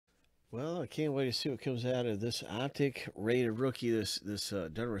Well, I can't wait to see what comes out of this Optic rated rookie. This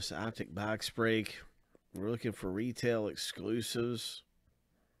Donruss Optic box break. We're looking for retail exclusives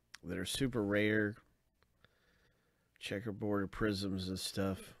that are super rare, checkerboard prisms and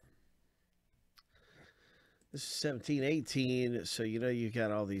stuff. This is 1718, so you know you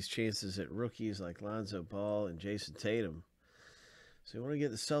got all these chances at rookies like Lonzo Ball and Jason Tatum. So you want to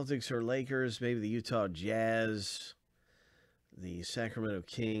get the Celtics or Lakers, maybe the Utah Jazz, the Sacramento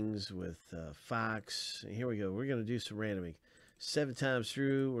Kings with Fox. And here we go. We're going to do some randoming. 7 times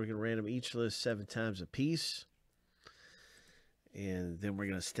through, we're going to random each list 7 times a piece. And then we're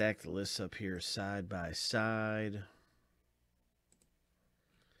going to stack the lists up here side by side.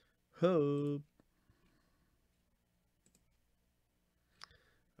 Hope.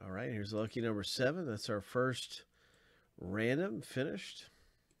 All right, here's lucky number 7. That's our first random finished.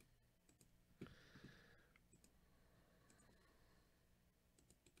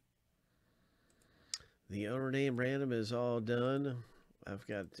 The owner name random is all done. I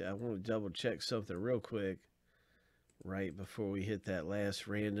want to double check something real quick right before we hit that last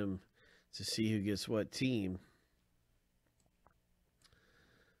random to see who gets what team.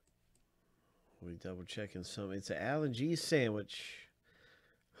 We double checking something. It's an Allen G sandwich.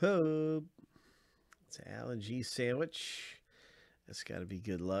 Hope. It's an Allen G sandwich. That's got to be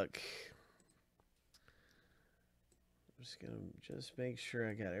good luck. I'm just going to make sure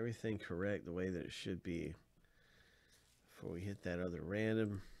I got everything correct the way that it should be before we hit that other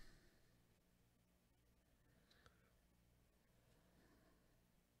random.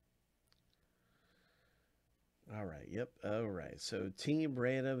 All right, yep, all right. So team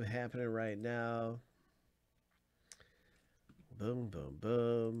random happening right now. Boom, boom,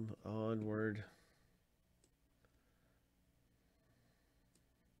 boom. Onward.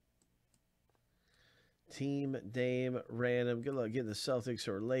 Team name random. Good luck getting the Celtics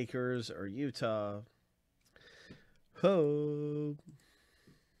or Lakers or Utah. Ho.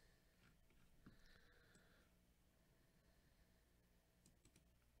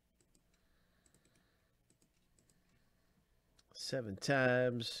 Seven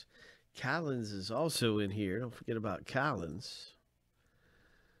times. Collins is also in here. Don't forget about Collins.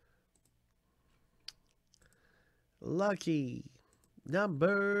 Lucky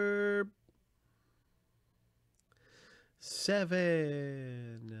number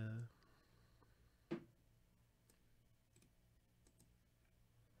 7.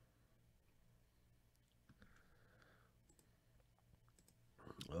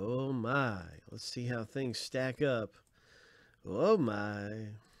 Oh my. Let's see how things stack up. Oh my.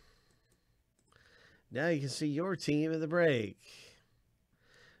 Now you can see your team in the break.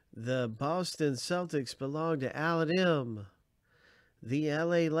 The Boston Celtics belong to Alan M. The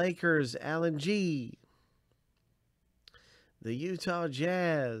LA Lakers, Alan G. The Utah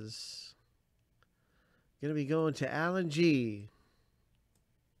Jazz going to be going to Alan G.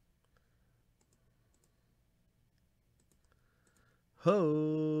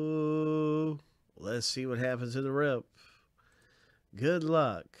 Ho! Let's see what happens in the rip. Good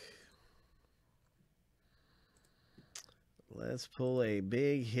luck. Let's pull a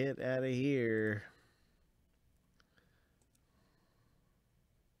big hit out of here.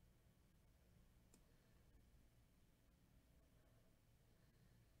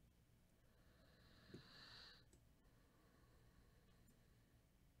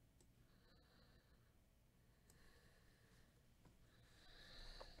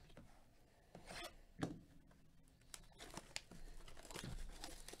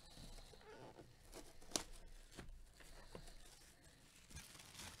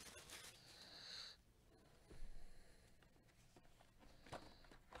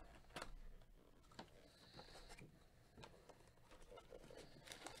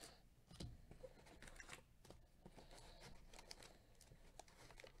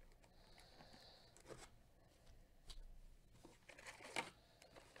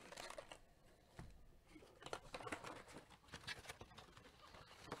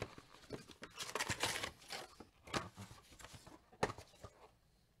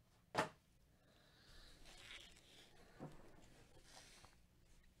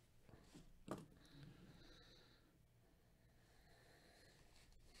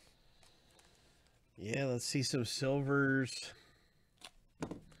 Yeah, let's see some silvers.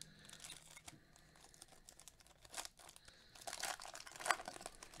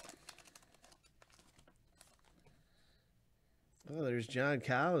 Oh, there's John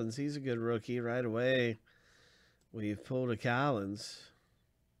Collins. He's a good rookie right away. We've pulled a Collins.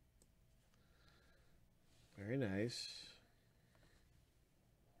 Very nice.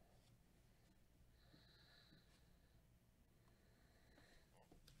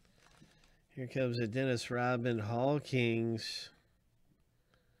 Here comes a Dennis Rodman Hall Kings.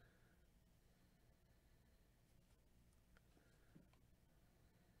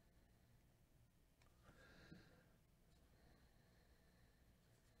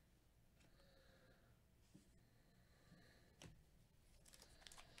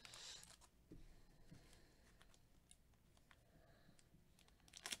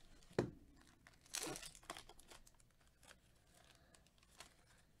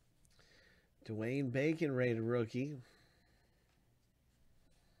 Dwayne Bacon rated rookie.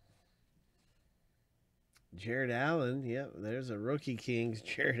 Jared Allen. Yep, there's a rookie Kings,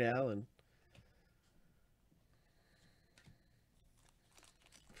 Jared Allen.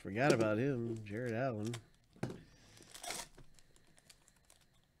 Forgot about him, Jared Allen.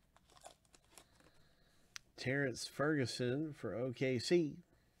 Terrence Ferguson for OKC.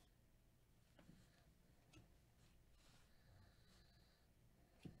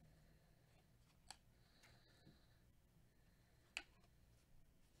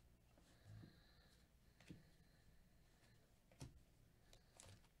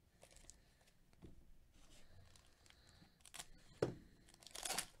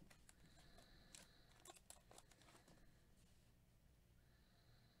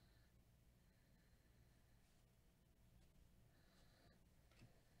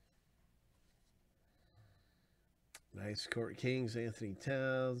 Nice Court Kings, Anthony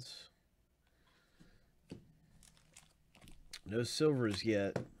Towns. No silvers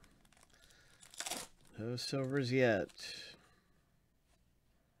yet. No silvers yet.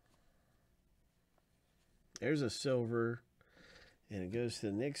 There's a silver, and it goes to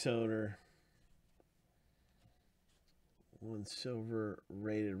the Knicks owner. One silver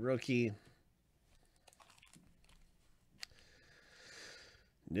rated rookie.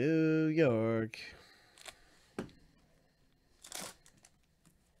 New York.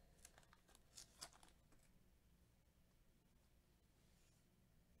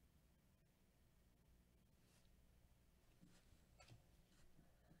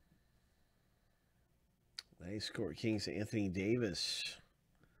 Nice Court Kings, Anthony Davis.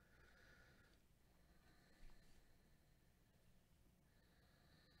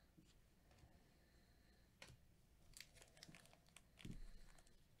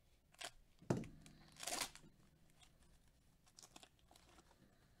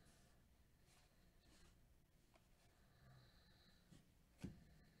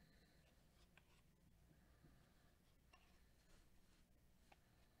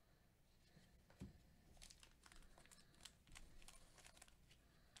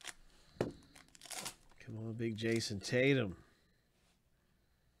 Come on, big Jason Tatum.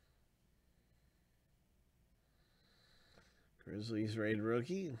 Grizzlies rated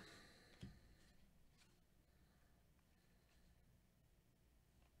rookie.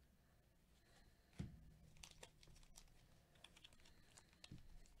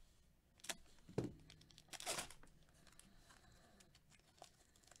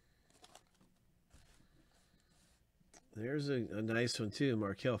 There's a nice one too,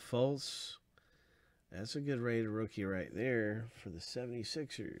 Markelle Fultz. That's a good rated rookie right there for the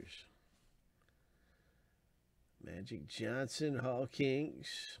 76ers. Magic Johnson, Hall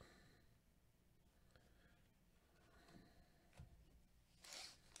Kings.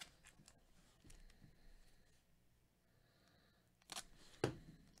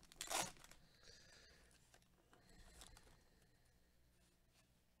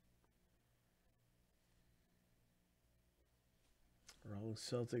 Wrong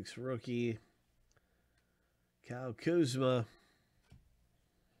Celtics rookie. Kyle Kuzma.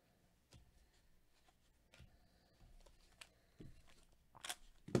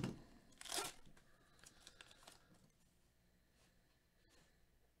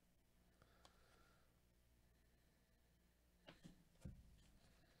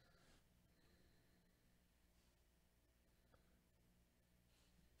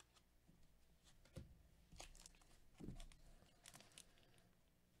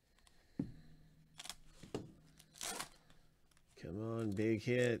 Come on, big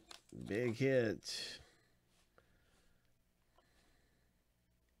hit. Big hit.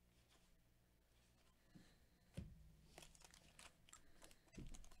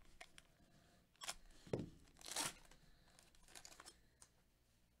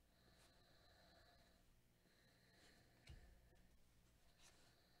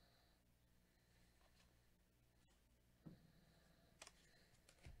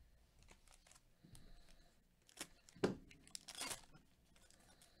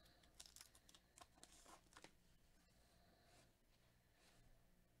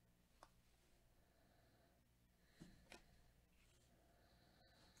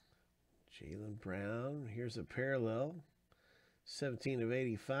 Jaylen Brown. Here's a parallel. 17 of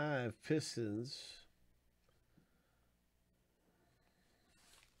 85 Pistons.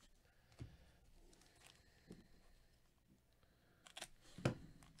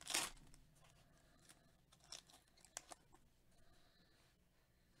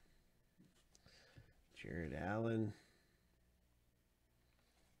 Jared Allen.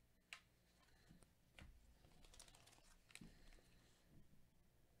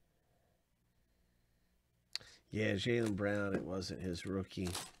 Yeah, Jaylen Brown, it wasn't his rookie.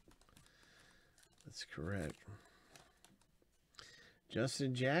 That's correct.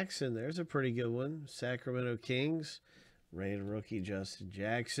 Justin Jackson, there's a pretty good one. Sacramento Kings, rated rookie Justin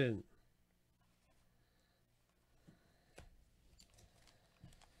Jackson.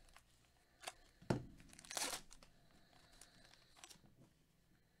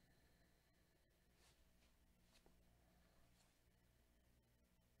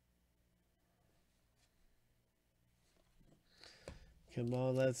 Come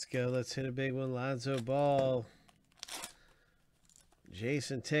on, let's go. Let's hit a big one. Lonzo Ball.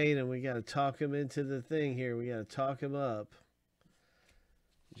 Jason Tatum. We got to talk him into the thing here. We got to talk him up.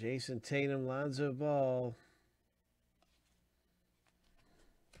 Jason Tatum, Lonzo Ball.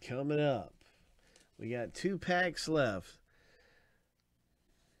 Coming up. We got 2 packs left.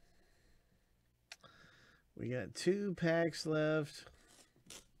 We got 2 packs left.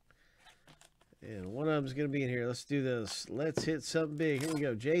 And one of them's going to be in here. Let's do this. Let's hit something big. Here we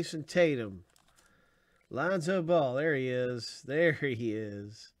go. Jason Tatum. Lonzo Ball. There he is. There he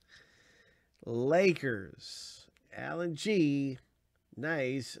is. Lakers. Allen G.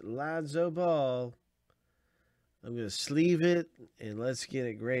 Nice. Lonzo Ball. I'm going to sleeve it. And let's get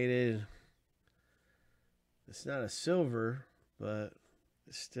it graded. It's not a silver, but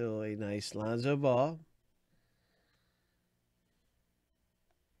it's still a nice Lonzo Ball.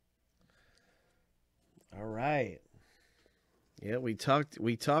 All right. Yeah, we talked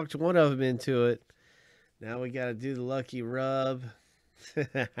one of them into it. Now we got to do the lucky rub.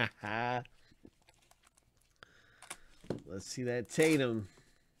 Let's see that Tatum.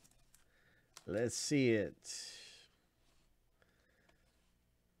 Let's see it.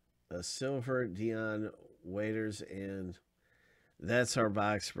 A silver Dion Waiters, and that's our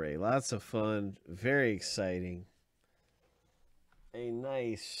box spray. Lots of fun. Very exciting. A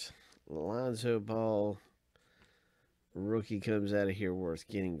nice Lonzo Ball rookie comes out of here worth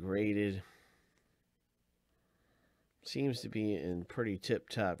getting graded. Seems to be in pretty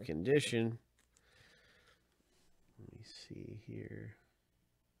tip-top condition. Let me see here.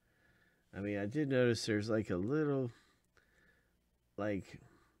 I mean, I did notice there's like a little, like,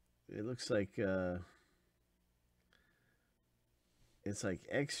 it looks like it's like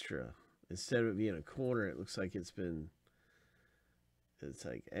extra. Instead of it being a corner, it looks like it's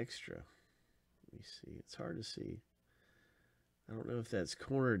like extra. Let me see. It's hard to see. I don't know if that's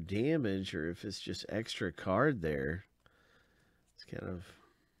corner damage or if it's just extra card there. It's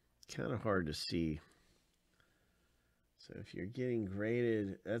kind of hard to see. So if you're getting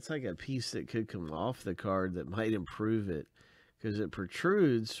graded, that's like a piece that could come off the card that might improve it, because it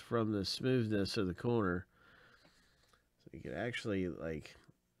protrudes from the smoothness of the corner. So you could actually, like,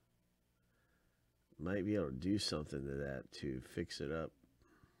 might be able to do something to that to fix it up.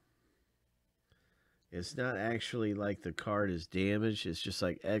 It's not actually like the card is damaged. It's just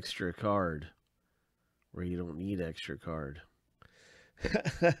like extra card where you don't need extra card.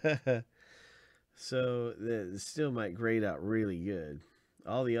 So it still might grade out really good.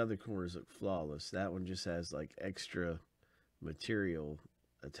 All the other corners look flawless. That one just has like extra material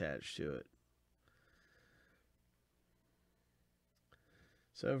attached to it.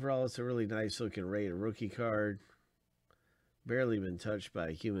 So overall, it's a really nice looking rated rookie card. Barely been touched by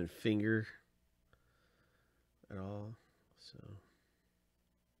a human finger at all. So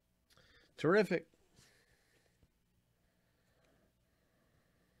terrific.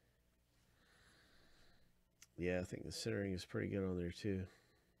 Yeah, I think the centering is pretty good on there too.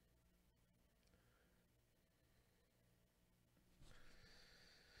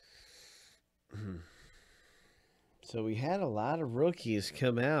 So we had a lot of rookies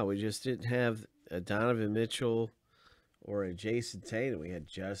come out. We just didn't have a Donovan Mitchell or a Jason Tatum. We had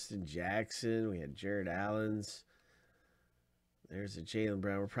Justin Jackson. We had Jared Allen's. There's a Jaylen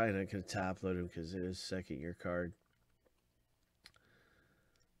Brown. We're probably not going to top load him because it is second-year card.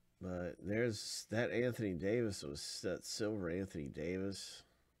 But there's that Anthony Davis. Was that silver Anthony Davis.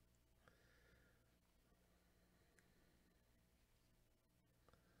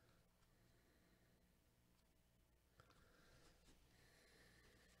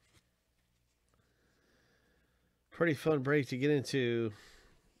 Pretty fun break to get into.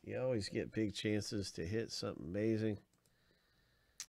 You always get big chances to hit something amazing.